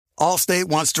Allstate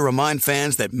wants to remind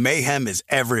fans that mayhem is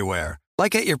everywhere,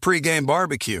 like at your pregame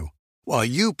barbecue. While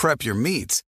you prep your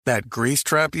meats, that grease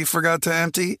trap you forgot to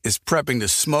empty is prepping to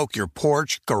smoke your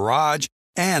porch, garage,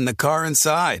 and the car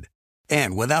inside.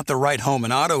 And without the right home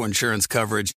and auto insurance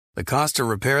coverage, the cost to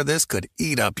repair this could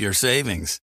eat up your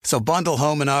savings. So bundle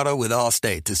home and auto with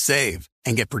Allstate to save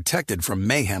and get protected from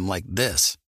mayhem like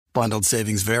this. Bundled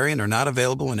savings vary and are not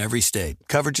available in every state.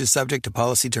 Coverage is subject to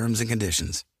policy terms and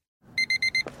conditions.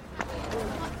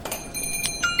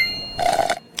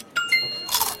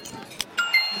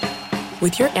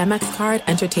 With your Amex card,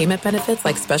 entertainment benefits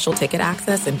like special ticket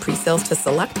access and pre-sales to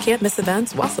select can't-miss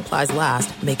events while supplies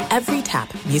last make every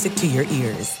tap music to your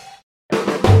ears.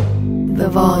 The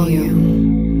Volume.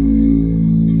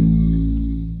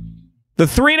 The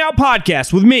 3 and Out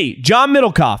podcast with me, John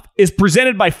Middlecoff, is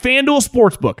presented by FanDuel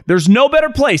Sportsbook. There's no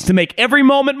better place to make every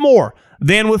moment more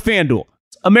than with FanDuel.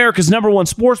 America's #1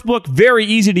 sportsbook, very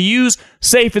easy to use,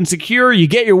 safe and secure. You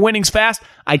get your winnings fast.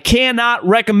 I cannot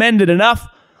recommend it enough.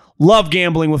 Love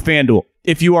gambling with FanDuel.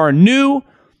 If you are new,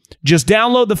 just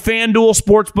download the FanDuel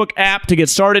Sportsbook app to get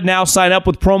started now. Sign up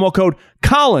with promo code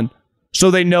Colin so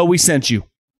they know we sent you.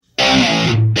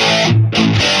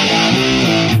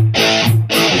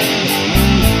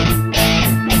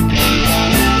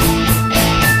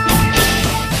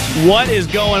 What is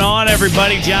going on,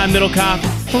 everybody? John Middlecoff,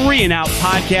 3 and Out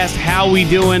podcast. How we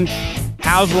doing?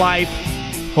 How's life?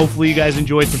 Hopefully you guys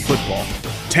enjoyed some football.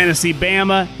 Tennessee,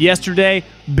 Bama yesterday.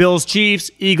 Bills,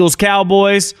 Chiefs. Eagles,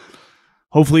 Cowboys.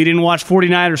 Hopefully you didn't watch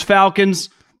 49ers, Falcons.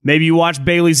 Maybe you watched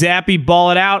Bailey Zappi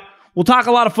ball it out. We'll talk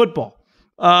a lot of football.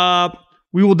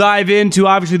 We will dive into,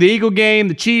 obviously, the Eagle game,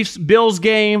 the Chiefs, Bills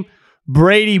game,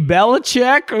 Brady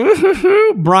Belichick,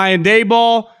 Brian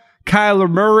Daboll, Kyler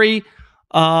Murray.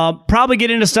 Probably get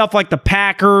into stuff like the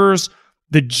Packers,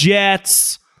 the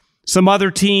Jets, some other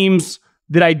teams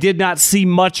that I did not see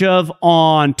much of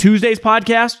on Tuesday's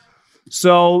podcast.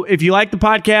 So if you like the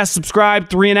podcast, subscribe,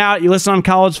 3 and Out. You listen on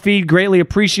College Feed, greatly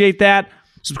appreciate that.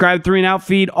 Subscribe to 3 and Out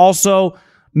feed. Also,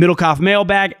 Middlecoff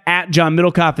Mailbag, at John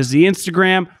Middlecoff is the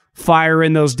Instagram. Fire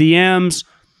in those DMs.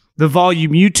 The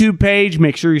Volume YouTube page,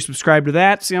 make sure you subscribe to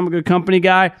that. See, I'm a good company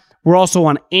guy. We're also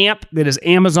on AMP, that is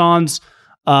Amazon's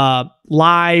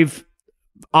live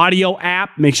audio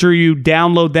app. Make sure you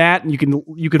download that, and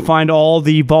you can find all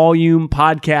the Volume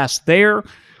podcasts there.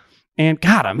 And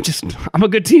God, I'm a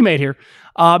good teammate here.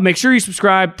 Make sure you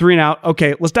subscribe. 3 and Out.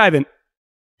 Okay, let's dive in.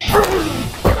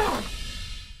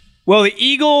 Well, the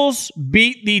Eagles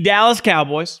beat the Dallas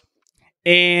Cowboys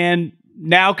and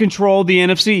now control the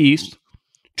NFC East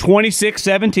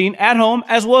 26-17 at home,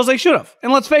 as well as they should have.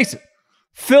 And let's face it,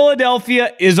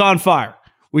 Philadelphia is on fire.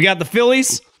 We got the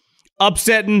Phillies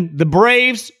upsetting the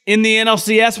Braves in the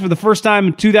NLCS for the first time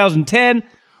in 2010.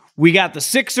 We got the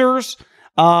Sixers.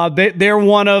 They're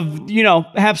one of,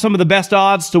 have some of the best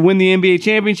odds to win the NBA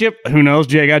championship. Who knows?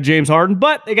 Jay got James Harden,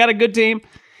 but they got a good team.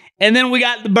 And then we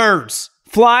got the Birds.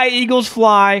 Fly, Eagles,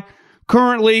 fly.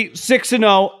 Currently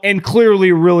 6-0 and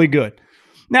clearly really good.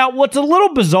 Now, what's a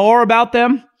little bizarre about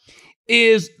them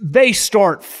is they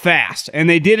start fast, and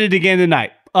they did it again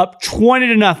tonight, up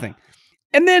 20-0.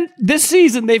 And then this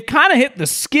season, they've kind of hit the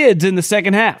skids in the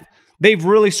second half. They've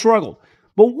really struggled.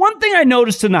 But one thing I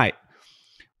noticed tonight,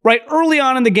 right early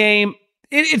on in the game,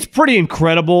 it's pretty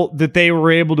incredible that they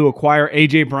were able to acquire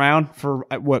A.J. Brown for,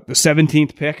 the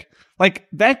 17th pick. Like,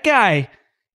 that guy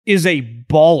is a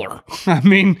baller. I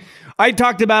mean, I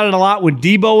talked about it a lot when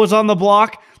Debo was on the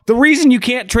block. The reason you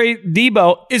can't trade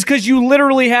Debo is because you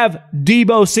literally have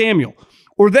Debo Samuel.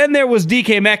 Or then there was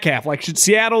DK Metcalf. Like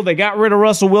Seattle, they got rid of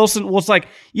Russell Wilson. Well, it's like,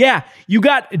 yeah, you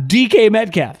got DK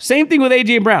Metcalf. Same thing with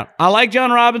A.J. Brown. I like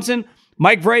John Robinson,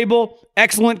 Mike Vrabel,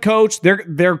 excellent coach.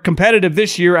 They're competitive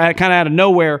this year, kind of out of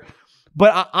nowhere.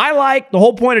 But I like the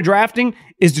whole point of drafting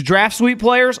is to draft sweet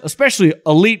players, especially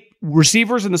elite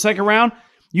receivers in the second round.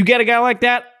 You get a guy like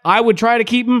that, I would try to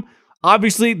keep him.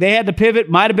 Obviously, they had to pivot.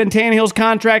 Might have been Tannehill's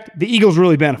contract. The Eagles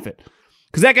really benefit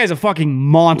because that guy's a fucking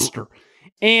monster.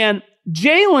 And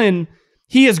Jalen,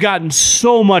 he has gotten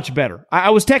so much better. I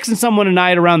was texting someone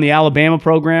tonight around the Alabama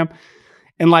program,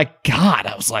 and God,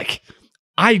 I was like,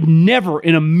 I never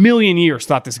in a million years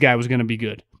thought this guy was going to be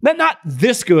good. Not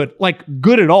this good,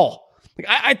 good at all.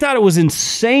 I thought it was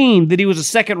insane that he was a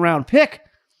second-round pick.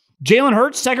 Jalen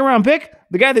Hurts, second-round pick,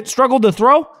 the guy that struggled to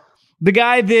throw, the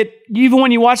guy that even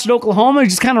when you watched at Oklahoma, he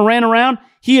just kind of ran around.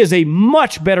 He is a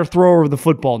much better thrower of the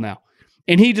football now,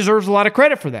 and he deserves a lot of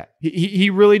credit for that.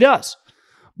 He really does.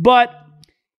 But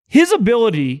his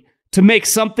ability to make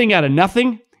something out of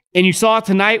nothing, and you saw it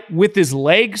tonight with his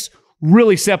legs,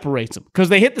 really separates him because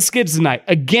they hit the skids tonight,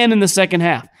 again in the second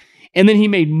half. And then he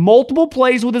made multiple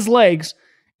plays with his legs,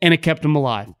 and it kept him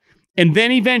alive. And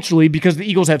then eventually, because the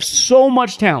Eagles have so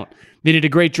much talent, they did a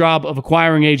great job of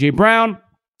acquiring A.J. Brown.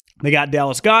 They got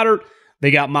Dallas Goedert.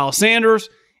 They got Miles Sanders.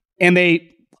 And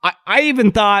I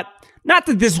even thought, not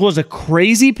that this was a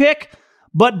crazy pick,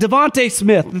 but Devontae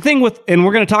Smith, the thing with, and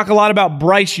we're going to talk a lot about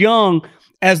Bryce Young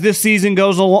as this season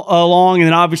goes along, and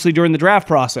then obviously during the draft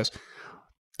process.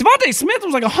 Devontae Smith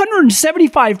was like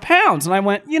 175 pounds. And I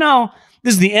went,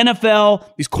 this is the NFL.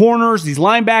 These corners, these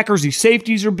linebackers, these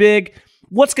safeties are big.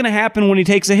 What's going to happen when he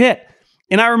takes a hit?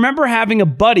 And I remember having a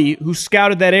buddy who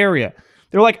scouted that area.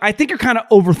 They're like, I think you're kind of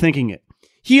overthinking it.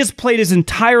 He has played his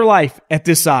entire life at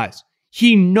this size.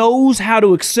 He knows how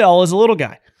to excel as a little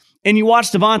guy. And you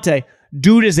watch Devontae,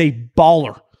 dude is a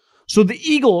baller. So the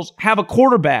Eagles have a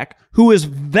quarterback who is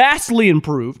vastly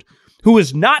improved, who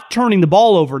is not turning the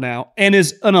ball over now, and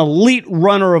is an elite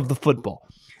runner of the football.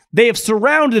 They have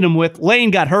surrounded him with,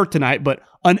 Lane got hurt tonight, but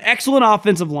an excellent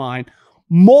offensive line,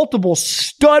 multiple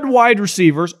stud wide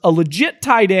receivers, a legit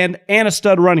tight end, and a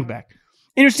stud running back.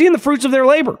 And you're seeing the fruits of their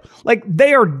labor. Like,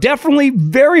 they are definitely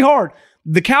very hard.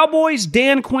 The Cowboys,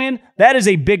 Dan Quinn, that is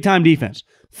a big-time defense.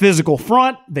 Physical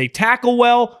front, they tackle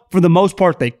well. For the most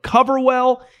part, they cover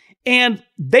well. And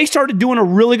they started doing a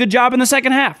really good job in the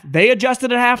second half. They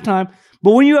adjusted at halftime.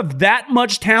 But when you have that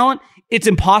much talent, it's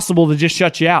impossible to just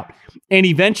shut you out. And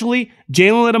eventually,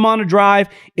 Jalen led him on a drive.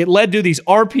 It led to these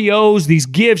RPOs, these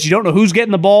gives. You don't know who's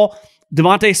getting the ball.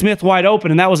 Devontae Smith wide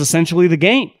open, and that was essentially the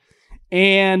game.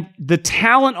 And the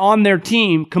talent on their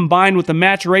team, combined with the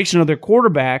maturation of their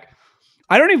quarterback,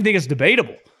 I don't even think it's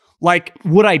debatable. Like,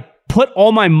 would I put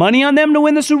all my money on them to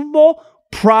win the Super Bowl?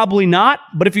 Probably not.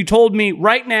 But if you told me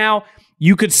right now,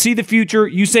 you could see the future,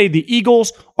 you say the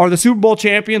Eagles are the Super Bowl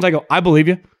champions, I go, I believe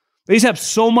you. They just have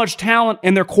so much talent,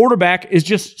 and their quarterback is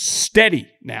just steady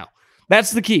now.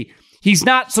 That's the key. He's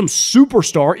not some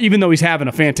superstar, even though he's having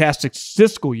a fantastic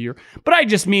statistical year. But I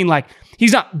just mean, like,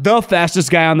 he's not the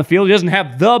fastest guy on the field. He doesn't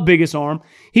have the biggest arm.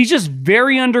 He's just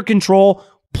very under control,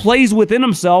 plays within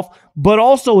himself, but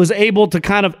also is able to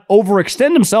kind of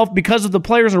overextend himself because of the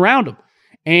players around him.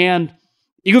 And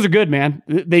Eagles are good, man.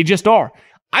 They just are.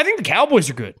 I think the Cowboys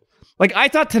are good. Like, I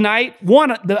thought tonight,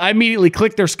 I immediately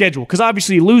clicked their schedule because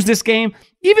obviously you lose this game.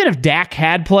 Even if Dak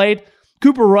had played,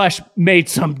 Cooper Rush made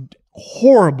some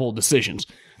horrible decisions.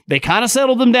 They kind of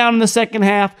settled them down in the second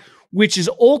half, which is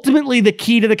ultimately the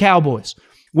key to the Cowboys.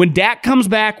 When Dak comes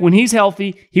back, when he's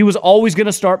healthy, he was always going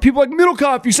to start. People are like,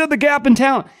 Middlecoff, you said the gap in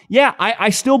talent. Yeah,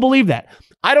 I still believe that.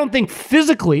 I don't think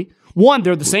physically, one,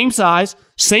 they're the same size,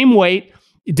 same weight.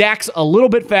 Dak's a little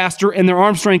bit faster, and their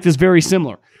arm strength is very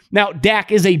similar. Now,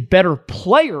 Dak is a better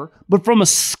player, but from a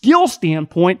skill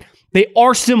standpoint, they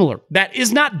are similar. That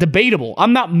is not debatable.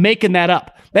 I'm not making that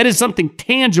up. That is something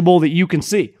tangible that you can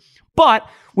see. But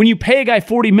when you pay a guy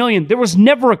 $40 million, there was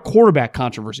never a quarterback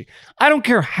controversy. I don't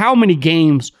care how many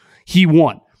games he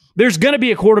won. There's going to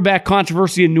be a quarterback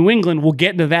controversy in New England. We'll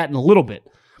get into that in a little bit.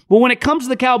 But when it comes to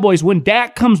the Cowboys, when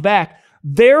Dak comes back,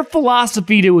 their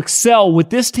philosophy to excel with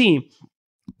this team,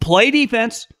 play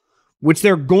defense, which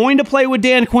they're going to play with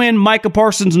Dan Quinn, Micah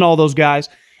Parsons, and all those guys,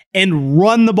 and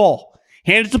run the ball.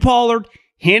 Hand it to Pollard,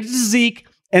 hand it to Zeke,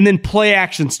 and then play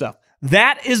action stuff.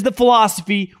 That is the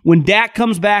philosophy when Dak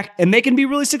comes back, and they can be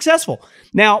really successful.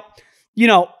 Now,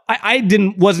 I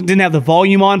didn't have the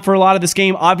volume on for a lot of this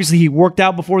game. Obviously, he worked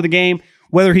out before the game.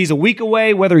 Whether he's a week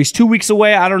away, whether he's 2 weeks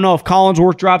away, I don't know if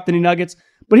Collinsworth dropped any nuggets.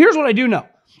 But here's what I do know.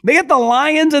 They got the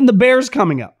Lions and the Bears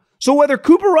coming up. So whether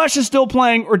Cooper Rush is still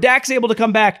playing or Dak's able to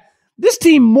come back, this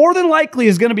team more than likely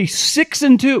is going to be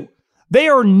 6-2. They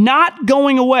are not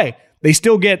going away. They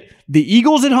still get the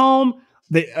Eagles at home.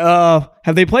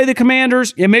 Have they played the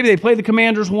Commanders? Yeah, maybe they played the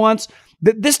Commanders once.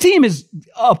 This team is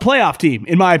a playoff team,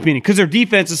 in my opinion, because their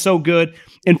defense is so good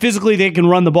and physically they can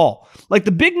run the ball. Like,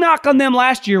 the big knock on them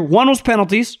last year, one was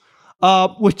penalties,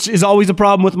 which is always a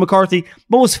problem with McCarthy,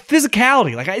 but was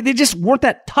physicality. Like, they just weren't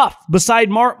that tough beside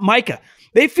Micah.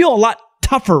 They feel a lot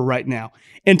tougher right now.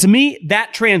 And to me,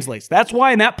 that translates. That's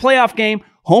why in that playoff game,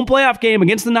 home playoff game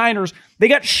against the Niners, they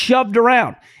got shoved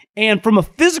around. And from a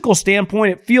physical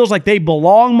standpoint, it feels like they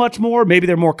belong much more. Maybe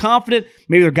they're more confident.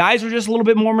 Maybe their guys are just a little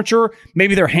bit more mature.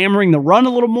 Maybe they're hammering the run a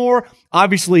little more.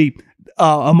 Obviously,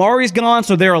 Amari's gone,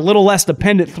 so they're a little less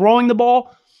dependent throwing the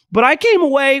ball. But I came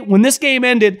away, when this game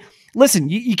ended, listen,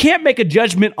 you can't make a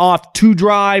judgment off 2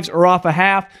 drives or off a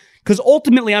half, because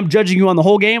ultimately I'm judging you on the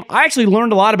whole game. I actually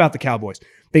learned a lot about the Cowboys.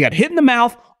 They got hit in the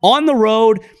mouth on the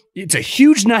road. It's a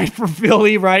huge night for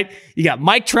Philly, right? You got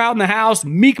Mike Trout in the house,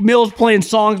 Meek Mill's playing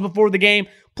songs before the game.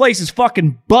 Place is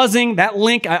fucking buzzing. That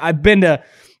link, I've been to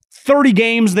 30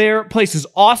 games there. Place is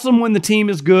awesome when the team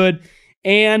is good.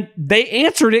 and they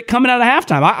answered it coming out of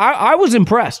halftime. I was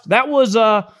impressed. That was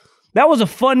a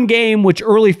fun game, which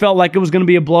early felt like it was going to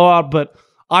be a blowout, but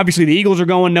obviously the Eagles are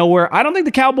going nowhere. I don't think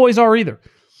the Cowboys are either.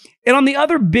 And on the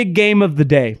other big game of the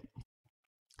day,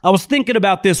 I was thinking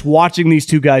about this watching these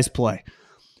two guys play.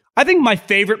 I think my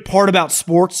favorite part about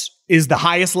sports is the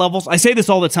highest levels. I say this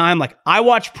all the time. Like, I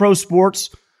watch pro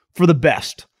sports for the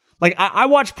best. Like, I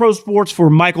watch pro sports for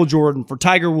Michael Jordan, for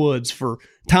Tiger Woods, for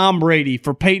Tom Brady,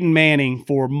 for Peyton Manning,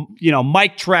 for,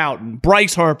 Mike Trout and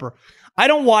Bryce Harper. I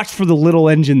don't watch for the little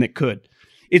engine that could.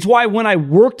 It's why when I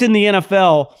worked in the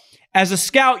NFL, as a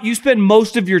scout, you spend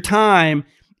most of your time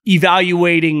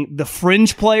evaluating the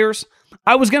fringe players.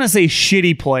 I was going to say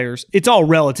shitty players. It's all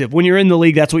relative. When you're in the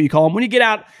league, that's what you call them. When you get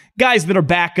out, guys that are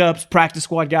backups, practice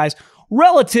squad guys,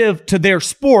 relative to their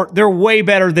sport, they're way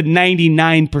better than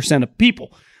 99% of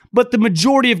people. But the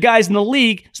majority of guys in the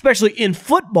league, especially in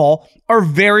football, are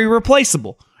very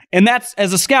replaceable. And that's,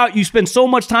 as a scout, you spend so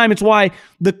much time. It's why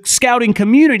the scouting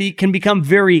community can become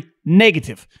very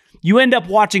negative. You end up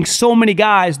watching so many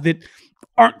guys that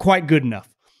aren't quite good enough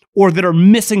or that are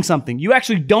missing something. You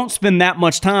actually don't spend that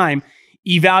much time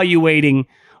evaluating,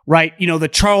 right? The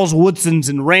Charles Woodsons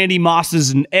and Randy Mosses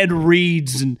and Ed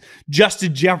Reeds and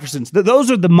Justin Jeffersons.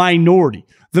 Those are the minority.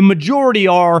 The majority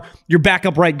are your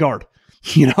backup right guard,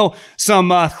 some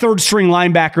third string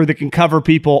linebacker that can cover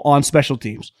people on special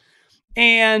teams.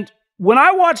 And when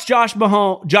I watch Josh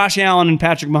Allen and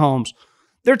Patrick Mahomes,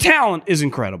 their talent is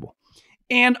incredible.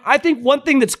 And I think one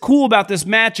thing that's cool about this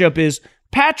matchup is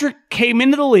Patrick came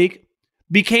into the league,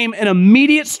 became an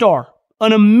immediate star,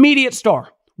 won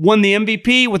the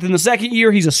MVP within the second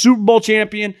year. He's a Super Bowl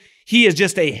champion. He is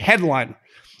just a headliner.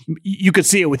 You could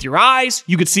see it with your eyes.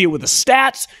 You could see it with the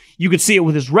stats. You could see it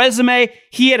with his resume.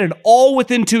 He had it all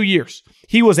within 2 years.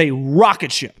 He was a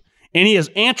rocket ship, and he has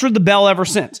answered the bell ever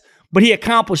since. But he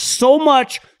accomplished so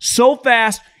much, so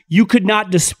fast, you could not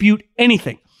dispute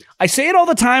anything. I say it all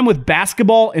the time with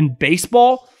basketball and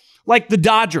baseball, like the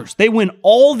Dodgers. They win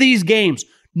all these games.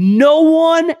 No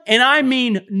one, and I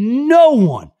mean no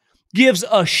one, gives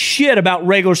a shit about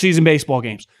regular season baseball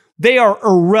games. They are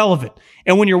irrelevant.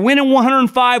 And when you're winning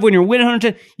 105, when you're winning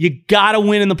 110, you got to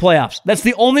win in the playoffs. That's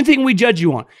the only thing we judge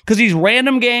you on. Because these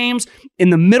random games in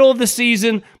the middle of the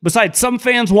season, besides some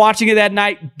fans watching it that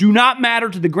night, do not matter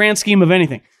to the grand scheme of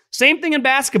anything. Same thing in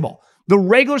basketball. The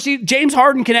regular season, James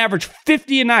Harden can average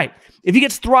 50 a night. If he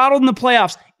gets throttled in the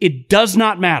playoffs, it does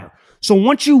not matter. So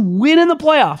once you win in the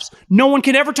playoffs, no one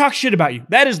can ever talk shit about you.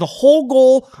 That is the whole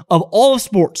goal of all of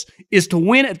sports, is to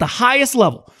win at the highest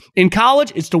level. In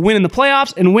college, it's to win in the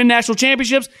playoffs and win national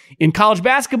championships. In college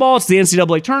basketball, it's the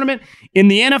NCAA tournament. In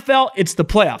the NFL, it's the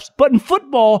playoffs. But in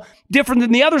football, different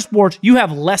than the other sports, you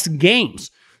have less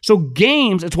games. So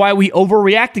games, it's why we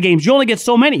overreact to games. You only get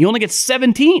so many. You only get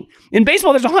 17. In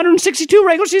baseball, there's 162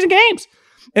 regular season games.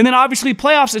 And then obviously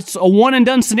playoffs, it's a one and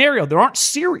done scenario. There aren't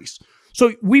series.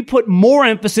 So we put more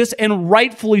emphasis, and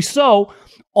rightfully so,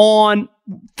 on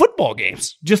football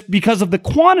games just because of the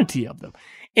quantity of them.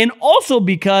 And also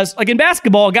because, like in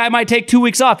basketball, a guy might take 2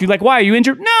 weeks off. You're like, why? Are you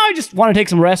injured? No, I just want to take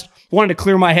some rest. Wanted to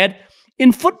clear my head.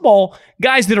 In football,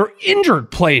 guys that are injured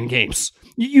play in games.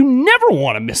 You never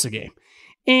want to miss a game.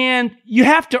 And you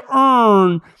have to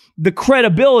earn the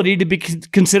credibility to be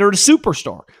considered a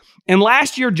superstar. And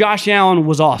last year, Josh Allen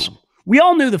was awesome. We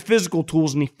all knew the physical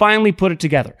tools, and he finally put it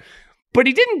together. But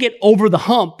he didn't get over the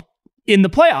hump in the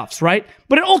playoffs, right?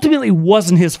 But it ultimately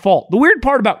wasn't his fault. The weird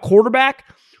part about quarterback,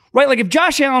 right? Like if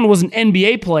Josh Allen was an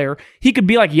NBA player, he could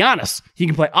be like Giannis. He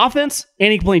can play offense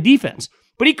and he can play defense.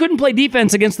 But he couldn't play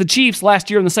defense against the Chiefs last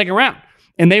year in the second round.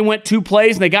 And they went 2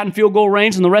 plays and they got in field goal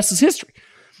range, and the rest is history.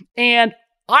 And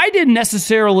I didn't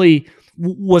necessarily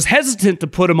was hesitant to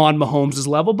put him on Mahomes'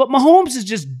 level, but Mahomes has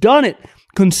just done it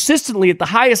consistently at the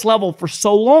highest level for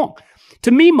so long.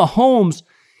 To me, Mahomes,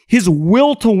 his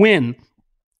will to win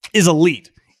is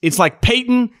elite. It's like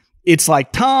Peyton. It's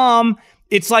like Tom.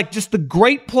 It's like just the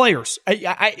great players.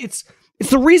 It's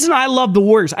the reason I love the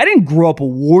Warriors. I didn't grow up a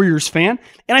Warriors fan.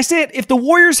 And I say it, if the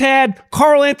Warriors had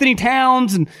Karl Anthony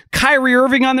Towns and Kyrie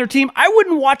Irving on their team, I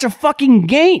wouldn't watch a fucking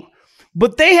game.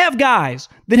 But they have guys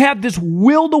that have this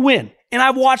will to win. And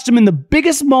I've watched them in the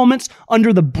biggest moments,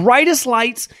 under the brightest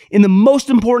lights, in the most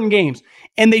important games.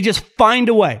 And they just find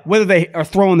a way, whether they are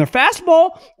throwing their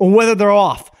fastball or whether they're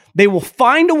off. They will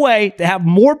find a way to have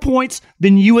more points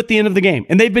than you at the end of the game.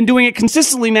 And they've been doing it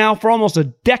consistently now for almost a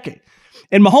decade.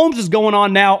 And Mahomes is going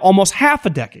on now almost half a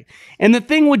decade. And the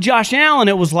thing with Josh Allen,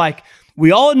 it was like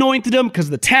we all anointed him because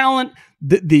of the talent,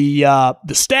 the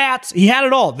stats. He had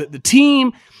it all, the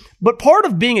team. But part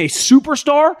of being a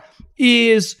superstar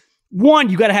is one,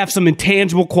 you got to have some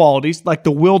intangible qualities like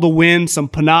the will to win, some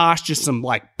panache, just some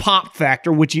like pop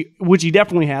factor, which he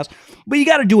definitely has. But you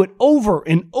got to do it over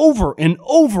and over and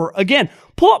over again.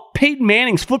 Pull up Peyton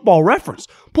Manning's Football Reference.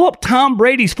 Pull up Tom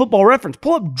Brady's Football Reference.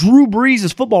 Pull up Drew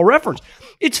Brees' Football Reference.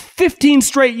 It's 15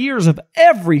 straight years of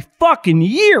every fucking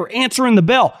year answering the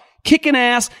bell, kicking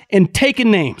ass, and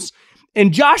taking names.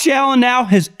 And Josh Allen now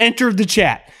has entered the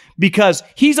chat because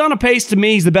he's on a pace. To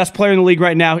me, he's the best player in the league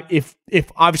right now. If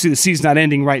obviously the season's not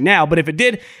ending right now, but if it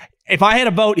did, if I had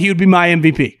a vote, he would be my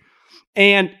MVP.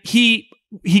 And he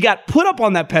got put up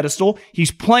on that pedestal.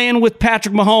 He's playing with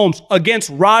Patrick Mahomes against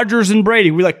Rodgers and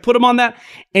Brady. We put him on that,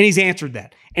 and he's answered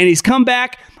that. And he's come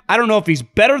back. I don't know if he's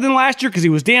better than last year because he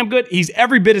was damn good. He's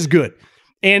every bit as good.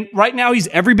 And right now, he's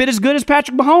every bit as good as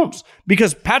Patrick Mahomes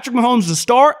because Patrick Mahomes is a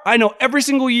star. I know every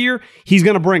single year he's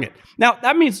going to bring it. Now,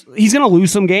 that means he's going to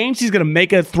lose some games. He's going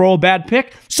to throw a bad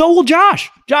pick. So will Josh.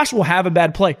 Josh will have a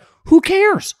bad play. Who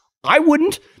cares? I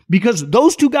wouldn't, because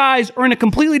those two guys are in a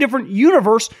completely different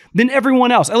universe than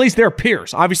everyone else. At least their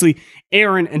peers. Obviously,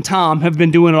 Aaron and Tom have been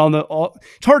doing it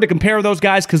it's hard to compare those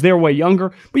guys because they're way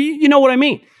younger, but you know what I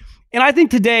mean. And I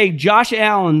think today, Josh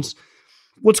Allen's,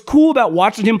 what's cool about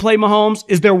watching him play Mahomes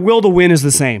is their will to win is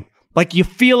the same. Like, you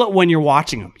feel it when you're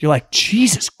watching him. You're like,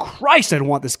 Jesus Christ, I'd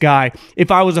want this guy.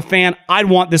 If I was a fan, I'd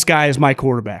want this guy as my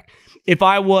quarterback. If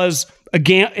I was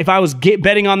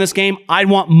betting on this game, I'd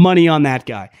want money on that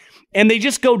guy. And they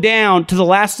just go down to the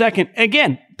last second.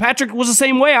 Again, Patrick was the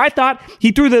same way. I thought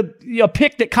he threw a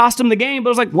pick that cost him the game, but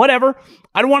I was like, whatever.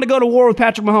 I don't want to go to war with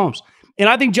Patrick Mahomes. And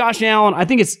I think Josh Allen, I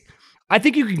think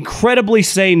you can credibly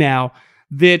say now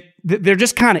that they're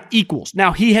just kind of equals.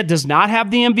 Now, he does not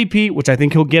have the MVP, which I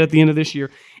think he'll get at the end of this year,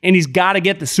 and he's got to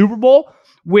get the Super Bowl,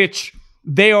 which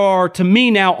they are, to me,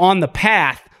 now on the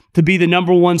path to be the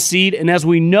number one seed. And as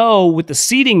we know, with the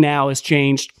seeding now has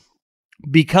changed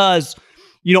because,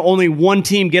 only one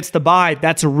team gets the bye.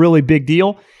 That's a really big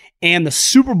deal. And the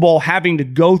Super Bowl having to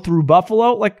go through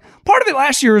Buffalo, part of it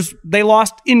last year is they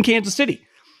lost in Kansas City.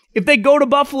 If they go to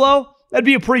Buffalo, that'd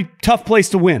be a pretty tough place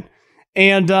to win.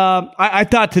 And I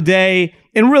thought today,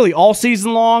 and really all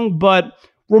season long, but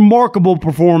remarkable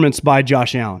performance by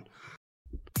Josh Allen.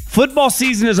 Football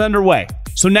season is underway,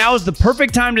 so now is the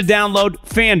perfect time to download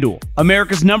FanDuel,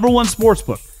 America's #1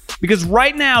 sportsbook. Because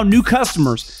right now, new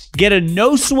customers get a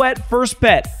no-sweat first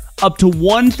bet up to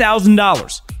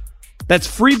 $1,000. That's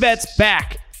free bets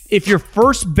back if your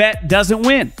first bet doesn't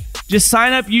win. Just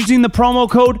sign up using the promo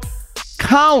code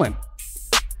Colin.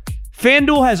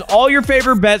 FanDuel has all your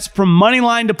favorite bets from money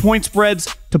line to point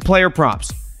spreads to player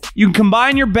props. You can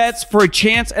combine your bets for a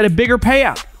chance at a bigger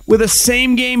payout with a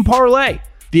same-game parlay.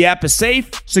 The app is safe,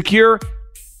 secure,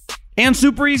 and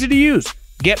super easy to use.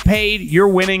 Get paid your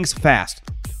winnings fast.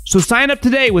 So sign up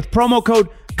today with promo code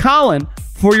Colin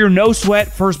for your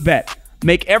no-sweat first bet.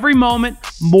 Make every moment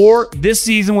more this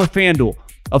season with FanDuel,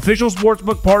 official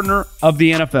sportsbook partner of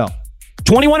the NFL.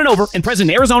 21 and over and present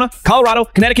in Arizona, Colorado,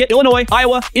 Connecticut, Illinois,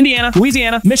 Iowa, Indiana,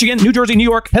 Louisiana, Michigan, New Jersey, New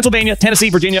York, Pennsylvania, Tennessee,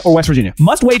 Virginia, or West Virginia.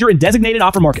 Must wager in designated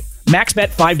offer market. Max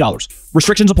bet $5.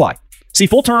 Restrictions apply. See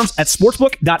full terms at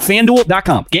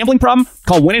sportsbook.fanduel.com. Gambling problem?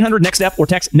 Call 1-800-NEXT-STEP or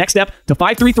text NEXT-STEP to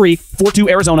 533-42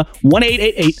 Arizona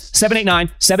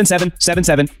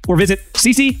 1-888-789-7777 or visit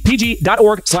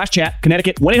ccpg.org/chat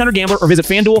Connecticut 1-800-GAMBLER or visit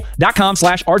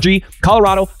fanduel.com/RG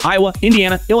Colorado, Iowa,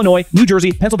 Indiana, Illinois, New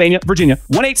Jersey, Pennsylvania, Virginia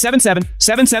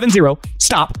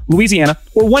 1-877-770-STOP Louisiana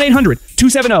or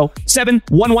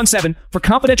 1-800-270-7117 for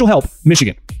confidential help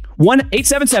Michigan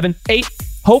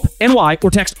 1-877-8-HOPE-NY or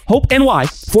text HOPE-NY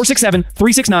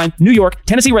 467-369 New York,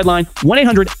 Tennessee Redline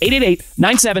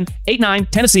 1-800-888-9789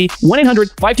 Tennessee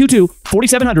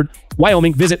 1-800-522-4700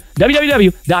 Wyoming. Visit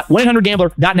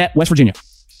www.1800gambler.net West Virginia.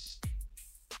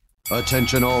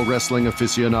 Attention all wrestling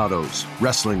aficionados.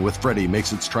 Wrestling with Freddie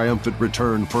makes its triumphant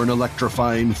return for an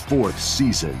electrifying 4th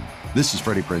season. This is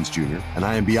Freddie Prinze Jr., and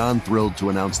I am beyond thrilled to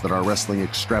announce that our wrestling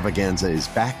extravaganza is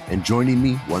back, and joining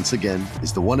me once again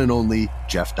is the one and only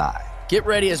Jeff Dye. Get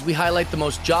ready as we highlight the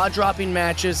most jaw-dropping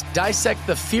matches, dissect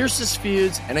the fiercest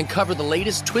feuds, and uncover the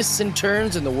latest twists and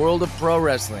turns in the world of pro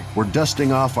wrestling. We're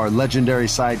dusting off our legendary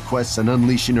side quests and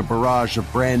unleashing a barrage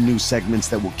of brand new segments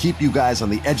that will keep you guys on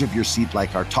the edge of your seat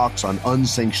like our talks on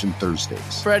Unsanctioned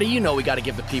Thursdays. Freddie, you know we got to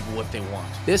give the people what they want.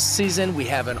 This season, we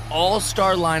have an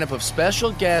all-star lineup of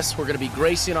special guests who are going to be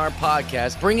gracing our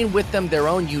podcast, bringing with them their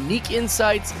own unique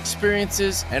insights,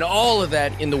 experiences, and all of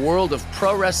that in the world of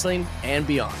pro wrestling and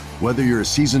beyond. Whether you're a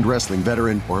seasoned wrestling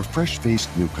veteran or a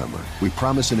fresh-faced newcomer, we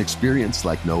promise an experience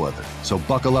like no other. So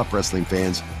buckle up, wrestling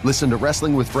fans. Listen to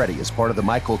Wrestling with Freddie as part of the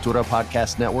My Cultura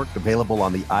Podcast Network, available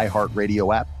on the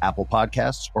iHeartRadio app, Apple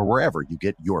Podcasts, or wherever you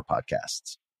get your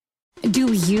podcasts.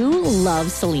 Do you love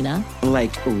Selena?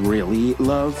 Like, really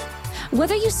love?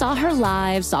 Whether you saw her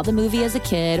live, saw the movie as a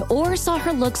kid, or saw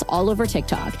her looks all over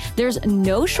TikTok, there's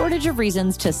no shortage of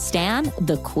reasons to stan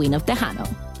the Queen of Tejano.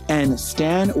 And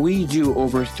Stan, we do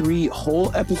over 3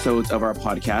 whole episodes of our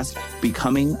podcast,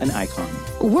 Becoming an Icon.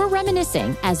 We're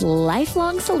reminiscing as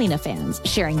lifelong Selena fans,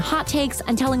 sharing hot takes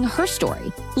and telling her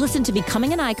story. Listen to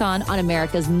Becoming an Icon on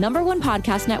America's #1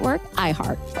 podcast network,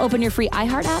 iHeart. Open your free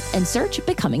iHeart app and search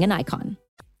Becoming an Icon.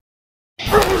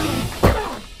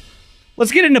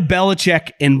 Let's get into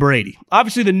Belichick and Brady.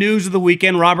 Obviously, the news of the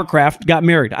weekend, Robert Kraft got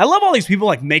married. I love all these people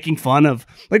like making fun of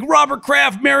like Robert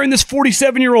Kraft marrying this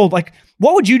 47-year-old. Like,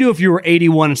 what would you do if you were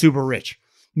 81 and super rich?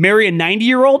 Marry a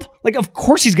 90-year-old? Like, of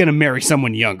course he's going to marry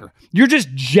someone younger. You're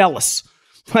just jealous.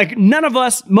 Like, none of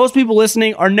us, most people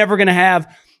listening, are never going to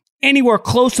have anywhere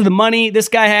close to the money this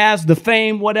guy has, the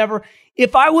fame, whatever.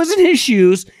 If I was in his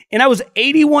shoes and I was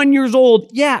 81 years old,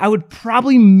 yeah, I would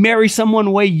probably marry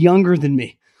someone way younger than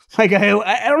me. Like,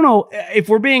 I don't know if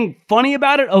we're being funny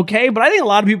about it, okay, but I think a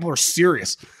lot of people are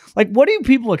serious. Like, what do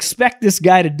people expect this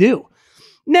guy to do?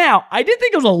 Now, I did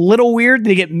think it was a little weird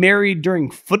to get married during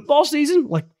football season.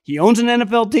 Like, he owns an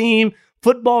NFL team,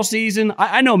 football season.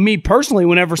 I know me personally,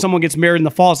 whenever someone gets married in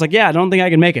the fall, it's like, yeah, I don't think I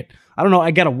can make it. I don't know.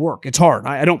 I got to work. It's hard.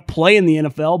 I don't play in the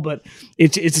NFL, but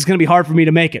it's just going to be hard for me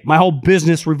to make it. My whole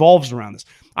business revolves around this.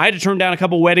 I had to turn down a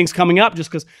couple weddings coming up just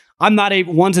because I'm not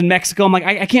able. One's in Mexico. I'm like,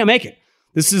 I can't make it.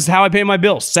 This is how I pay my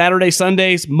bills. Saturday,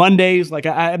 Sundays, Mondays. Like,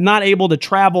 I'm not able to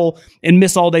travel and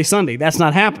miss all day Sunday. That's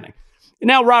not happening. And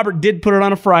now Robert did put it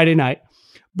on a Friday night.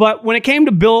 But when it came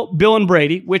to Bill and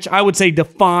Brady, which I would say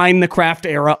define the Kraft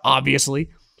era, obviously,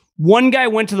 one guy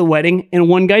went to the wedding and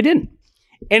one guy didn't.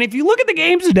 And if you look at the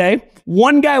games today,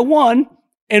 one guy won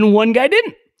and one guy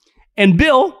didn't. And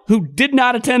Bill, who did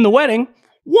not attend the wedding,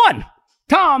 won.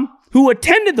 Tom, who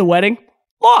attended the wedding,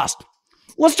 lost.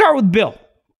 Let's start with Bill.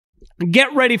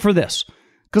 Get ready for this.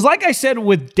 Because like I said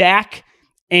with Dak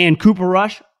and Cooper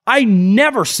Rush, I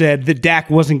never said that Dak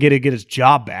wasn't going to get his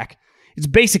job back. It's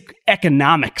basic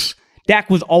economics. Dak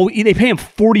was always, they pay him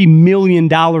 $40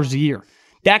 million a year.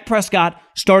 Dak Prescott,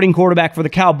 starting quarterback for the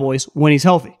Cowboys when he's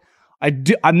healthy.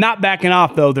 I'm not backing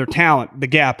off, though, their talent. The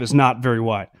gap is not very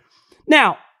wide.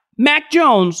 Now, Mac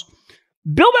Jones,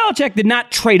 Bill Belichick did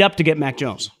not trade up to get Mac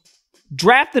Jones.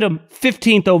 Drafted him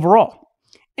 15th overall.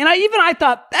 And I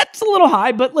thought, that's a little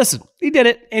high, but listen, he did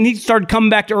it, and he started coming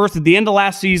back to earth at the end of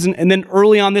last season, and then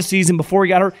early on this season before he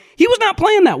got hurt, he was not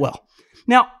playing that well.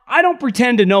 Now, I don't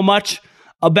pretend to know much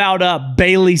about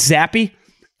Bailey Zappi.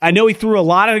 I know he threw a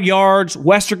lot of yards,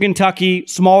 Western Kentucky,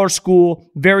 smaller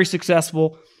school, very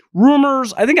successful.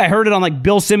 Rumors, I think I heard it on like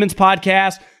Bill Simmons'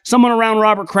 podcast, someone around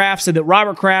Robert Kraft said that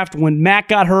Robert Kraft, when Mac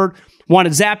got hurt,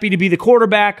 wanted Zappi to be the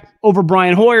quarterback over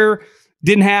Brian Hoyer.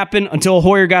 Didn't happen until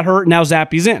Hoyer got hurt. Now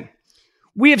Zappi's in.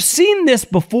 We have seen this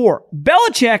before.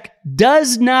 Belichick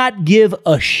does not give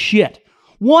a shit.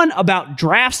 1, about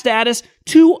draft status.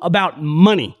 2, about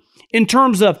money. In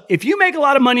terms of, if you make a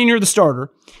lot of money and you're the starter,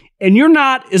 and you're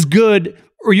not as good,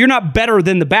 or you're not better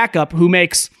than the backup who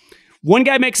makes, one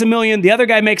guy makes $1 million, the other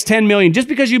guy makes $10 million. Just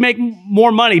because you make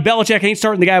more money, Belichick ain't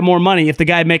starting the guy with more money if the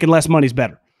guy making less money is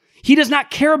better. He does not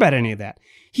care about any of that.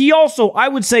 He also, I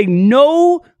would say,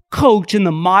 no coach in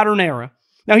the modern era,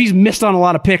 now he's missed on a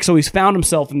lot of picks, so he's found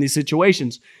himself in these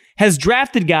situations, has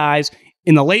drafted guys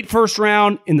in the late first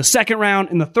round, in the second round,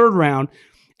 in the third round,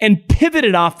 and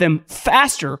pivoted off them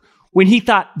faster when he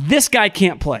thought, this guy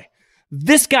can't play.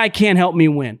 This guy can't help me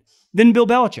win, than Bill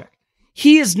Belichick.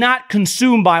 He is not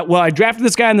consumed by, well, I drafted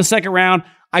this guy in the second round,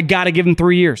 I got to give him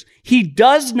 3 years. He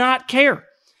does not care.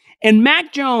 And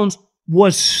Mac Jones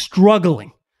was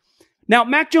struggling. Now,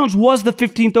 Mac Jones was the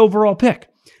 15th overall pick.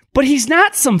 But he's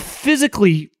not some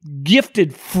physically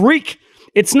gifted freak.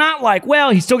 It's not like, well,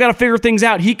 he's still got to figure things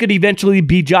out. He could eventually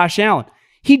be Josh Allen.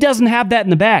 He doesn't have that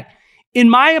in the bag. In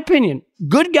my opinion,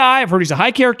 good guy. I've heard he's a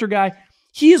high character guy.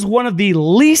 He is one of the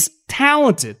least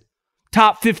talented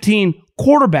top 15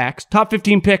 quarterbacks, top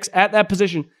 15 picks at that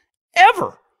position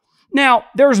ever. Now,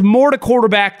 there's more to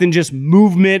quarterback than just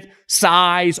movement,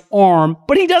 size, arm,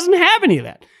 but he doesn't have any of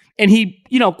that. And he,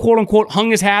 quote unquote,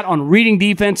 hung his hat on reading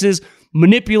defenses,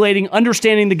 manipulating,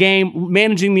 understanding the game,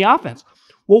 managing the offense.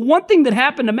 Well, one thing that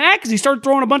happened to Mac is he started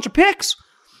throwing a bunch of picks.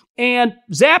 And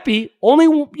Zappi, only,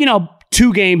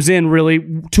 2 games in, really,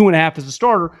 2.5 as a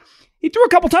starter, he threw a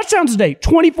couple touchdowns today,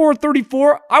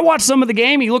 24-34. I watched some of the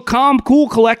game. He looked calm, cool,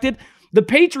 collected. The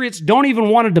Patriots don't even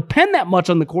want to depend that much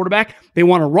on the quarterback. They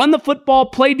want to run the football,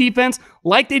 play defense,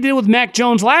 like they did with Mac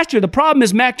Jones last year. The problem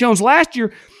is Mac Jones last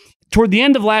year, toward the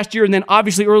end of last year, and then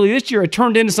obviously early this year, it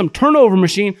turned into some turnover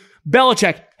machine.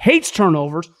 Belichick hates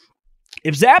turnovers.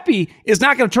 If Zappe is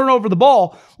not going to turn over the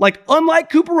ball, like unlike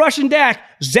Cooper Rush and Dak,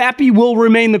 Zappe will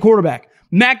remain the quarterback.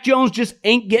 Mac Jones just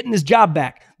ain't getting his job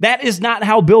back. That is not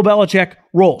how Bill Belichick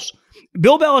rolls.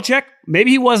 Bill Belichick,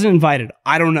 maybe he wasn't invited.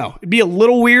 I don't know. It'd be a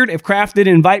little weird if Kraft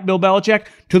didn't invite Bill Belichick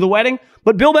to the wedding,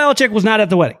 but Bill Belichick was not at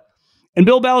the wedding. And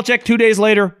Bill Belichick 2 days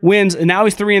later wins, and now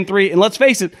he's 3-3. And let's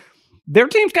face it, their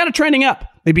team's kind of trending up.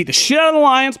 They beat the shit out of the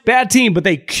Lions, bad team, but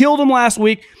they killed them last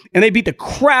week, and they beat the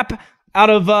crap out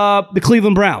of the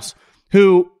Cleveland Browns,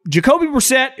 who Jacoby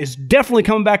Brissett is definitely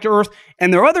coming back to earth,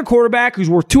 and their other quarterback, who's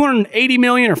worth $280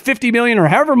 million or $50 million or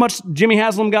however much Jimmy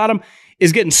Haslam got him,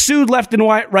 is getting sued left and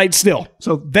right still.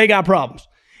 So they got problems.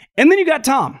 And then you got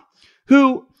Tom,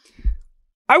 who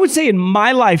I would say in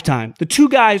my lifetime, the two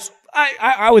guys,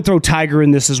 I would throw Tiger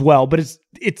in this as well, but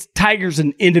it's Tiger's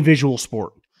an individual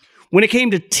sport. When it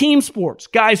came to team sports,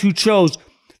 guys who chose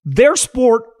their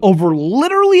sport over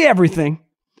literally everything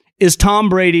is Tom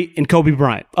Brady and Kobe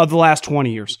Bryant of the last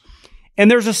 20 years.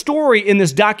 And there's a story in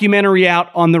this documentary out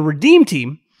on the Redeem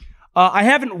Team. I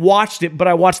haven't watched it, but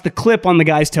I watched the clip on the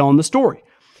guys telling the story.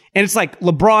 And it's like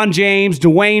LeBron James,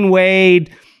 Dwayne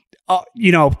Wade,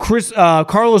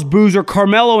 Carlos Boozer,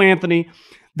 Carmelo Anthony.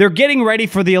 They're getting ready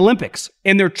for the Olympics,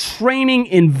 and they're training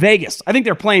in Vegas. I think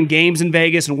they're playing games in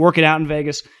Vegas and working out in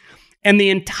Vegas. And the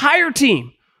entire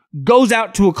team goes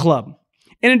out to a club.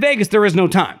 And in Vegas, there is no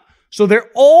time. So they're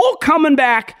all coming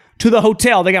back to the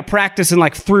hotel. They got practice in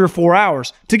like 3 or 4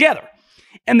 hours together.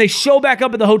 And they show back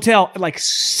up at the hotel at like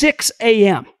 6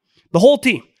 a.m., the whole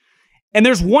team. And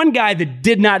there's one guy that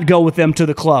did not go with them to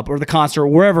the club or the concert or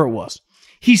wherever it was.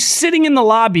 He's sitting in the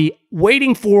lobby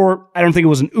waiting for, I don't think it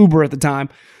was an Uber at the time,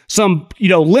 some,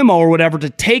 limo or whatever to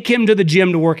take him to the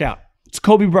gym to work out. It's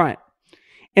Kobe Bryant.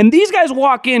 And these guys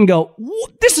walk in and go,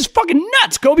 this is fucking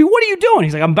nuts, Kobe. What are you doing?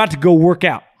 He's like, I'm about to go work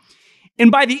out. And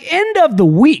by the end of the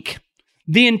week,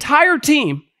 the entire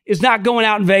team is not going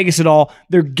out in Vegas at all.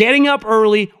 They're getting up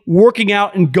early, working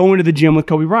out, and going to the gym with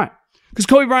Kobe Bryant. Because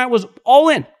Kobe Bryant was all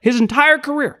in his entire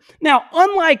career. Now,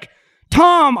 unlike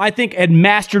Tom, I think, had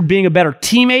mastered being a better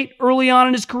teammate early on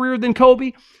in his career than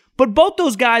Kobe, but both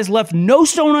those guys left no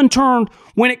stone unturned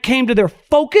when it came to their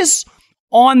focus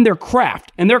on their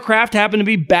craft. And their craft happened to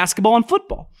be basketball and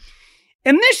football.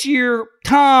 And this year,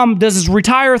 Tom does his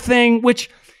retire thing, which,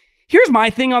 here's my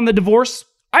thing on the divorce.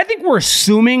 I think we're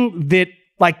assuming that,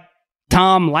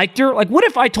 Tom liked her. What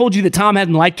if I told you that Tom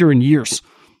hadn't liked her in years?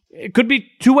 It could be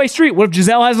two-way street. What if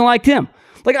Giselle hasn't liked him?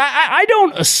 I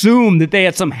don't assume that they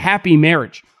had some happy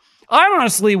marriage. I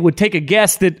honestly would take a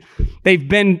guess that they've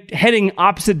been heading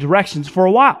opposite directions for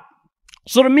a while.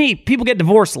 So to me, people get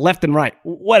divorced left and right,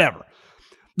 whatever.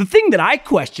 The thing that I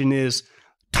question is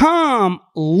Tom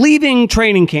leaving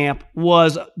training camp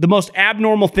was the most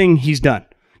abnormal thing he's done.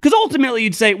 Because ultimately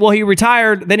you'd say, well, he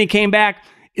retired, then he came back.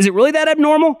 Is it really that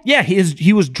abnormal? Yeah,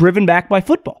 he was driven back by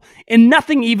football. And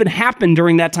nothing even happened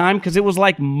during that time because it was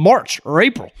like March or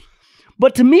April.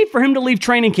 But to me, for him to leave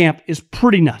training camp is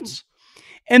pretty nuts.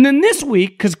 And then this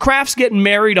week, because Kraft's getting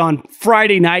married on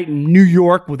Friday night in New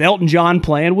York with Elton John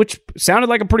playing, which sounded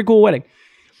like a pretty cool wedding,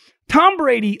 Tom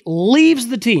Brady leaves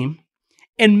the team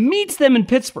and meets them in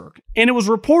Pittsburgh. And it was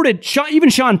reported, even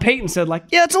Sean Payton said,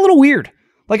 yeah, it's a little weird.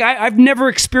 I've never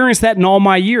experienced that in all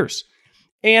my years.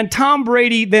 And Tom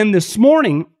Brady then this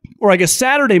morning, or I guess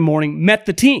Saturday morning, met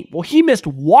the team. Well, he missed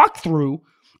walkthrough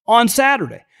on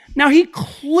Saturday. Now, he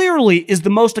clearly is the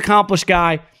most accomplished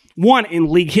guy, one, in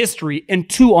league history, and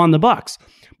two, on the Bucs.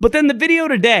 But then the video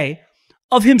today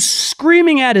of him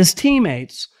screaming at his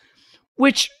teammates,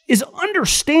 which is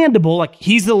understandable.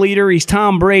 He's the leader, he's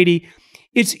Tom Brady.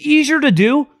 It's easier to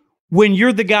do when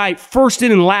you're the guy first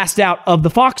in and last out of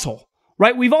the foxhole,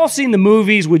 right? We've all seen the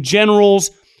movies with generals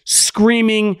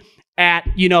screaming at,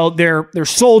 their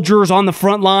soldiers on the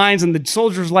front lines, and the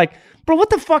soldiers like, bro, what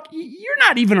the fuck? You're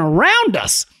not even around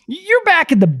us. You're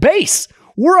back at the base.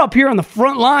 We're up here on the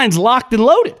front lines locked and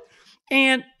loaded.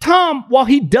 And Tom, while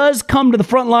he does come to the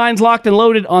front lines locked and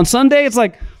loaded on Sunday, it's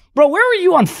like, bro, where were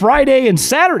you on Friday and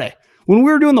Saturday when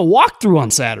we were doing the walkthrough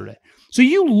on Saturday? So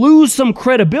you lose some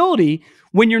credibility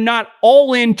when you're not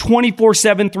all in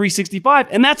 24/7, 365.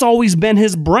 And that's always been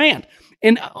his brand.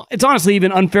 And it's honestly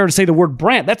even unfair to say the word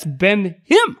brand. That's been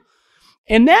him.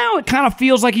 And now it kind of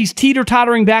feels like he's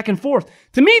teeter-tottering back and forth.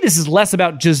 To me, this is less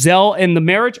about Giselle and the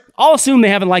marriage. I'll assume they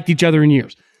haven't liked each other in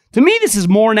years. To me, this is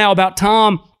more now about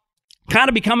Tom kind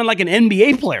of becoming like an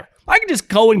NBA player. I can just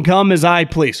go and come as I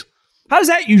please. How does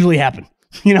that usually happen?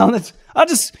 You're not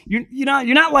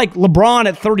like LeBron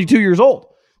at 32 years old.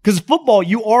 Because football,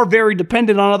 you are very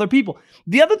dependent on other people.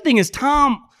 The other thing is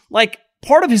Tom,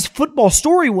 part of his football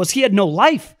story was he had no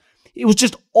life. It was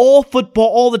just all football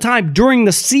all the time during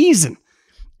the season.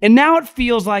 And now it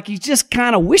feels like he's just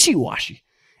kind of wishy-washy.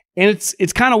 And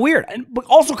it's kind of weird, but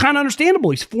also kind of understandable.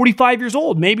 He's 45 years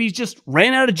old. Maybe he's just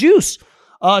ran out of juice.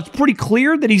 It's pretty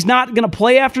clear that he's not going to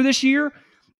play after this year,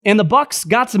 and the Bucs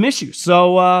got some issues.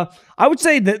 So I would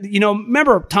say that,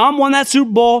 remember, Tom won that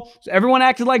Super Bowl. So everyone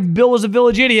acted like Bill was a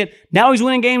village idiot. Now he's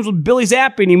winning games with Billy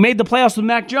Zappi, and he made the playoffs with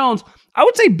Mac Jones. I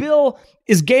would say Bill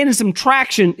is gaining some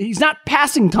traction. He's not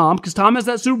passing Tom because Tom has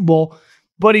that Super Bowl,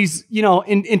 but he's,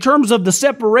 in terms of the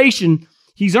separation,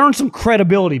 he's earned some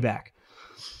credibility back.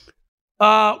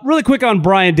 Really quick on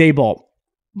Brian Daboll.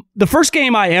 The first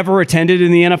game I ever attended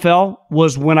in the NFL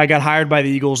was when I got hired by the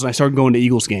Eagles and I started going to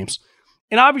Eagles games.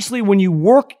 And obviously when you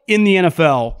work in the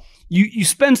NFL, you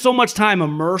spend so much time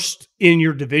immersed in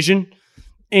your division.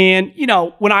 And,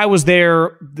 when I was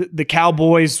there, the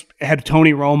Cowboys had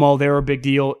Tony Romo. They were a big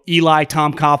deal.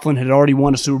 Tom Coughlin had already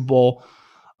won a Super Bowl.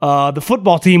 The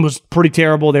football team was pretty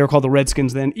terrible. They were called the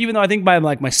Redskins then, even though I think by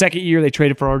my second year they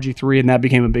traded for RG3 and that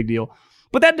became a big deal.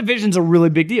 But that division's a really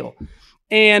big deal.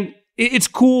 And it's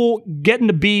cool getting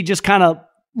to be just kind of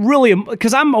really,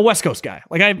 because I'm a West Coast guy.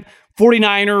 Like I have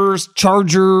 49ers,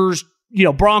 Chargers,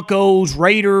 Broncos,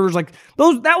 Raiders,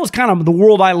 that was kind of the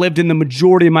world I lived in the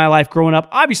majority of my life growing up.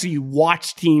 Obviously you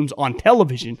watch teams on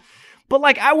television, but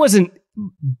I wasn't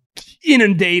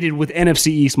inundated with NFC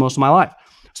East most of my life,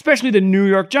 especially the New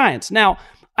York Giants. Now,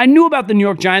 I knew about the New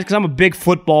York Giants because I'm a big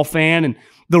football fan and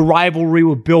the rivalry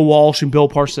with Bill Walsh and Bill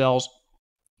Parcells.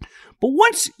 But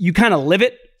once you kind of live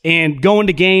it and go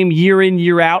into game year in,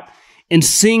 year out and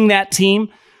seeing that team,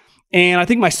 and I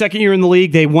think my second year in the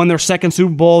league, they won their second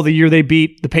Super Bowl the year they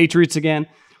beat the Patriots again.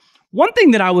 One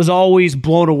thing that I was always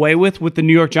blown away with the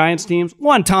New York Giants teams,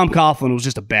 one, Tom Coughlin was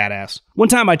just a badass. One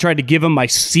time I tried to give him my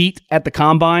seat at the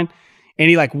combine, and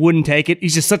he wouldn't take it.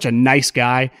 He's just such a nice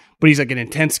guy, but he's an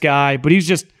intense guy, but he's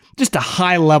just a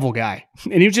high-level guy.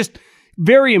 And he was just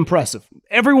very impressive.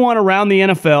 Everyone around the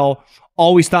NFL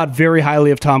always thought very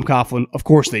highly of Tom Coughlin. Of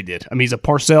course they did. I mean, he's a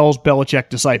Parcells, Belichick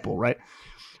disciple, right?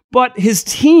 But his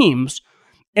teams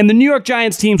and the New York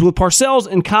Giants teams with Parcells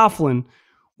and Coughlin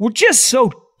were just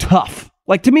so tough.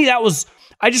 To me,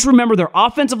 I just remember their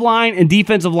offensive line and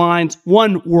defensive lines,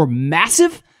 one, were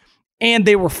massive and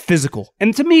they were physical.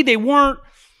 And to me, they weren't,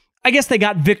 I guess they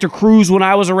got Victor Cruz when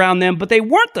I was around them, but they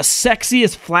weren't the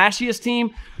sexiest, flashiest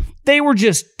team. They were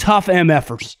just tough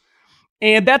MFers.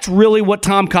 And that's really what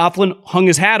Tom Coughlin hung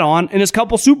his hat on in his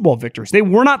couple Super Bowl victories. They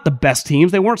were not the best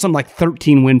teams. They weren't some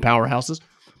 13-win powerhouses.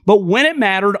 But when it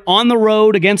mattered, on the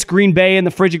road against Green Bay in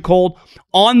the frigid cold,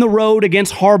 on the road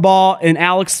against Harbaugh and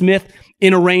Alex Smith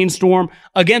in a rainstorm,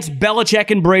 against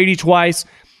Belichick and Brady twice,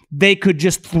 they could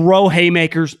just throw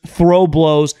haymakers, throw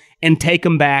blows, and take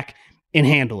them back and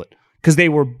handle it. Because they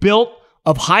were built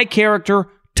of high character,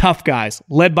 tough guys,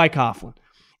 led by Coughlin.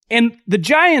 And the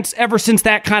Giants, ever since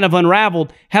that kind of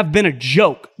unraveled, have been a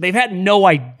joke. They've had no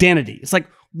identity. It's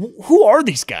who are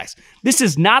these guys? This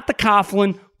is not the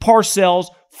Coughlin, Parcells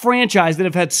franchise that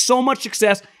have had so much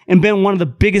success and been one of the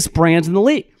biggest brands in the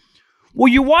league.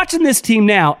 Well, you're watching this team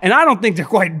now, and I don't think they're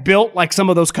quite built like some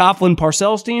of those Coughlin,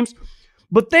 Parcells teams,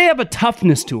 but they have a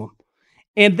toughness to them.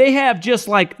 And they have just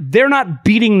they're not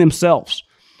beating themselves.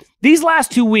 These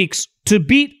last 2 weeks, to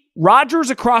beat Rodgers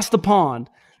across the pond,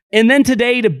 and then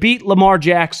today to beat Lamar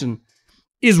Jackson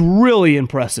is really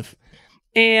impressive.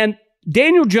 And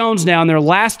Daniel Jones now in their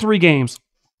last 3 games,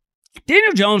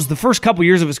 Daniel Jones, the first couple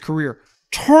years of his career,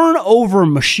 turnover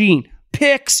machine,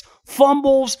 picks,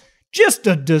 fumbles, just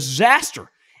a disaster.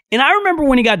 And I remember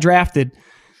when he got drafted,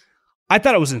 I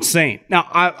thought it was insane. Now,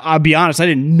 I'll be honest, I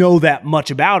didn't know that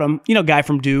much about him, guy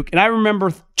from Duke. And I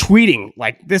remember tweeting,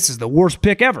 this is the worst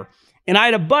pick ever. And I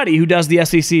had a buddy who does the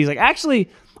SEC. He's actually,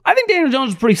 I think Daniel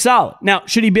Jones is pretty solid. Now,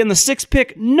 should he be in the 6th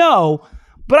pick? No,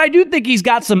 but I do think he's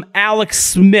got some Alex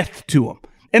Smith to him.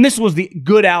 And this was the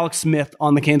good Alex Smith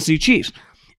on the Kansas City Chiefs.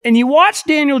 And you watch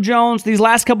Daniel Jones these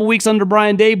last couple weeks under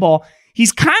Brian Daboll,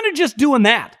 he's kind of just doing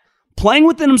that, playing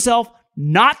within himself,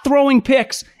 not throwing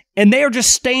picks, and they are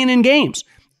just staying in games.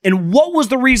 And what was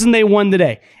the reason they won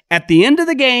today? At the end of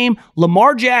the game,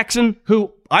 Lamar Jackson,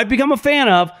 who I've become a fan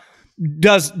of,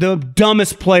 does the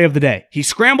dumbest play of the day. He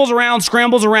scrambles around,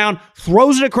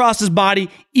 throws it across his body,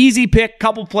 easy pick,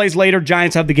 couple plays later,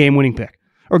 Giants have the game-winning pick,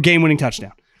 or game-winning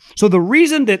touchdown. So the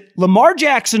reason that Lamar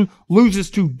Jackson loses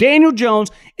to Daniel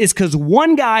Jones is because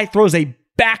one guy throws a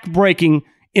back-breaking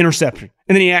interception.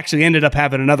 And then he actually ended up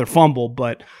having another fumble,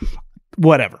 but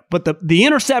whatever. But the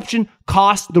interception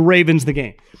cost the Ravens the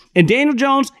game. And Daniel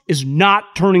Jones is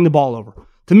not turning the ball over.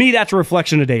 To me, that's a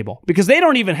reflection of Daboll because they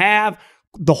don't even have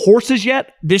the horses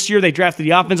yet. This year, they drafted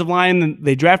the offensive line, and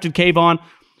they drafted Kayvon.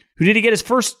 Who did he get his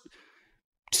first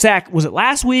sack, was it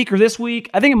last week or this week?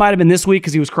 I think it might have been this week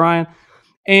because he was crying.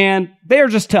 And they are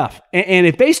just tough. And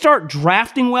if they start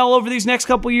drafting well over these next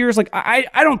couple of years, like I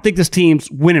don't think this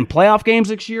team's winning playoff games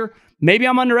next year. Maybe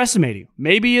I'm underestimating.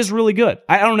 Maybe he is really good.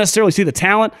 I don't necessarily see the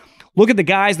talent. Look at the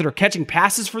guys that are catching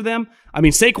passes for them. I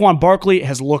mean, Saquon Barkley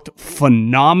has looked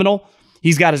phenomenal.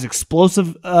 He's got his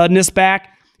explosiveness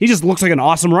back. He just looks like an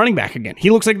awesome running back again. He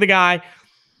looks like the guy,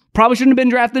 probably shouldn't have been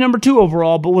drafted number 2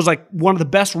 overall, but was like one of the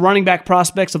best running back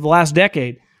prospects of the last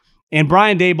decade. And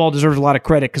Brian Daboll deserves a lot of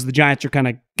credit because the Giants are kind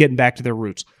of getting back to their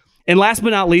roots. And last but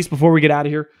not least, before we get out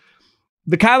of here,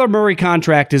 the Kyler Murray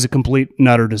contract is a complete and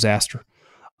utter disaster.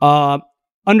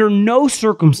 Under no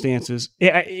circumstances,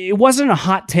 it wasn't a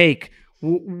hot take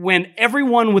when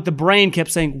everyone with the brain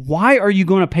kept saying, why are you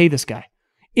going to pay this guy?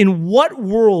 In what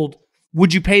world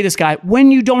would you pay this guy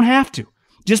when you don't have to?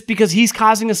 Just because he's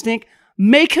causing a stink?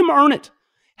 Make him earn it.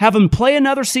 Have him play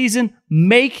another season.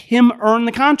 Make him earn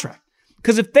the contract.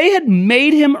 Because if they had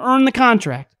made him earn the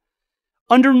contract,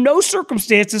 under no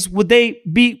circumstances would they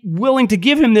be willing to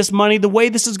give him this money the way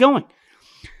this is going.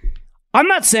 I'm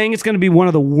not saying it's going to be one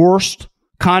of the worst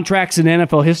contracts in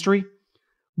NFL history,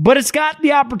 but it's got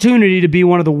the opportunity to be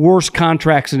one of the worst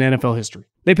contracts in NFL history.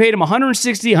 They paid him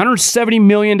 $160, $170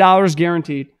 million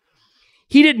guaranteed.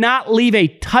 He did not leave a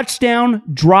touchdown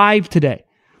drive today.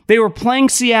 They were playing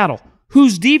Seattle,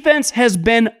 whose defense has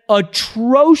been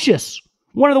atrocious.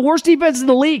 One of the worst defenses in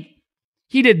the league.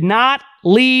 He did not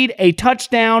lead a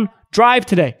touchdown drive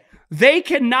today. They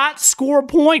cannot score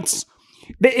points.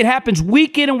 It happens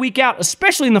week in and week out,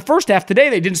 especially in the first half. Today,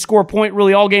 they didn't score a point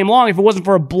really all game long. If it wasn't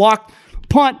for a blocked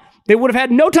punt, they would have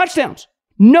had no touchdowns.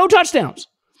 No touchdowns.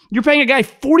 You're paying a guy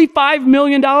 $45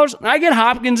 million. I get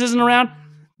Hopkins isn't around.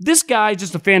 This guy is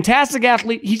just a fantastic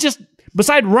athlete. He's just,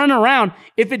 beside running around,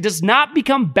 if it does not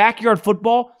become backyard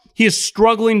football, he is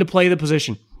struggling to play the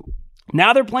position.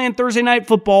 Now they're playing Thursday night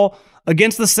football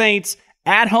against the Saints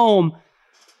at home.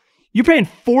 You're paying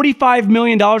 $45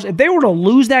 million. If they were to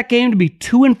lose that game to be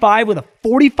 2-5 with a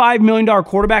 $45 million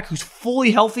quarterback who's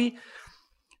fully healthy,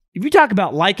 if you talk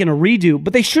about liking a redo,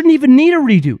 but they shouldn't even need a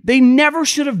redo. They never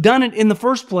should have done it in the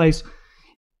first place.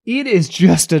 It is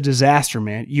just a disaster,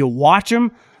 man. You watch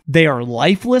them, they are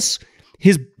lifeless.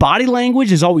 His body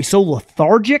language is always so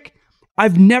lethargic.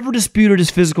 I've never disputed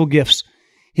his physical gifts.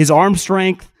 His arm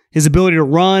strength, his ability to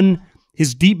run,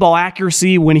 his deep ball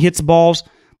accuracy when he hits the balls,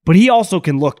 but he also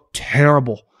can look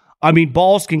terrible. I mean,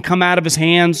 balls can come out of his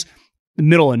hands in the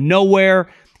middle of nowhere.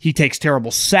 He takes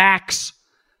terrible sacks.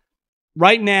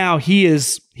 Right now,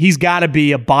 he's got to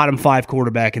be a bottom 5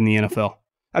 quarterback in the NFL.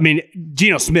 I mean,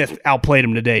 Geno Smith outplayed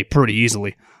him today pretty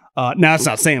easily. Now, that's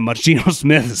not saying much. Geno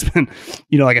Smith has been,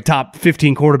 like a top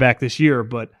 15 quarterback this year,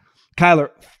 but Kyler,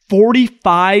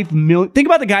 $45 million. Think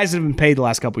about the guys that have been paid the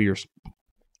last couple of years.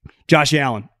 Josh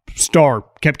Allen, star,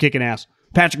 kept kicking ass.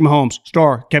 Patrick Mahomes,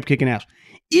 star, kept kicking ass.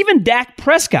 Even Dak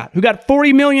Prescott, who got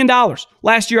 $40 million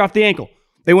last year off the ankle.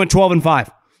 They went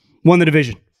 12-5, won the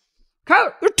division.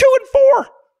 Kyler, they're 2-4,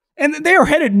 and they are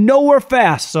headed nowhere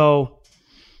fast. So,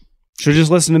 should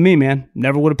just listen to me, man.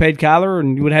 Never would have paid Kyler,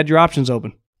 and you would have had your options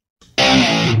open.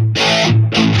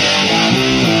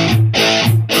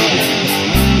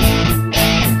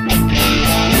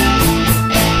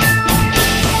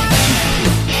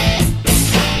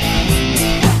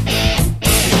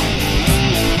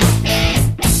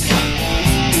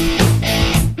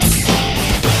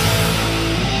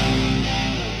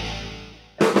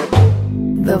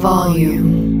 The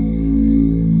volume.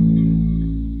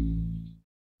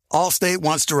 Allstate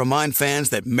wants to remind fans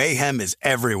that mayhem is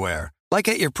everywhere, like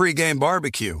at your pregame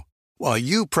barbecue. While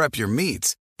you prep your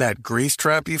meats, that grease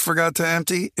trap you forgot to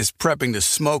empty is prepping to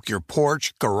smoke your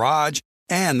porch, garage,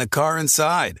 and the car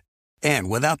inside. And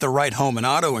without the right home and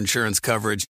auto insurance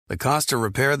coverage, the cost to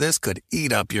repair this could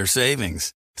eat up your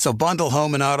savings. So bundle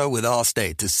home and auto with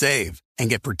Allstate to save and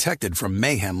get protected from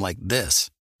mayhem like this.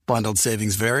 Bundled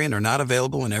savings vary and are not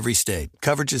available in every state.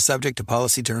 Coverage is subject to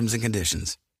policy terms and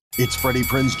conditions. It's Freddie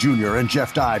Prinze Jr. and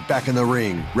Jeff Dye back in the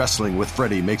ring. Wrestling with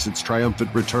Freddie makes its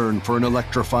triumphant return for an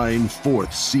electrifying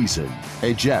 4th season.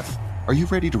 Hey, Jeff, are you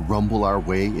ready to rumble our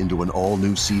way into an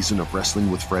all-new season of Wrestling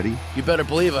with Freddie? You better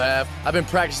believe I have. I've been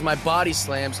practicing my body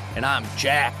slams, and I'm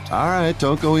jacked. All right,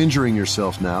 don't go injuring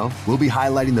yourself now. We'll be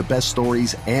highlighting the best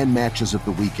stories and matches of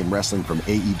the week in wrestling from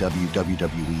AEW,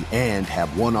 WWE, and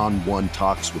have one-on-one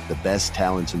talks with the best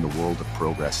talents in the world of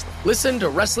pro wrestling. Listen to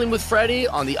Wrestling with Freddie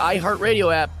on the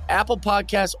iHeartRadio app, Apple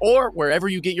Podcasts, or wherever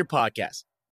you get your podcasts.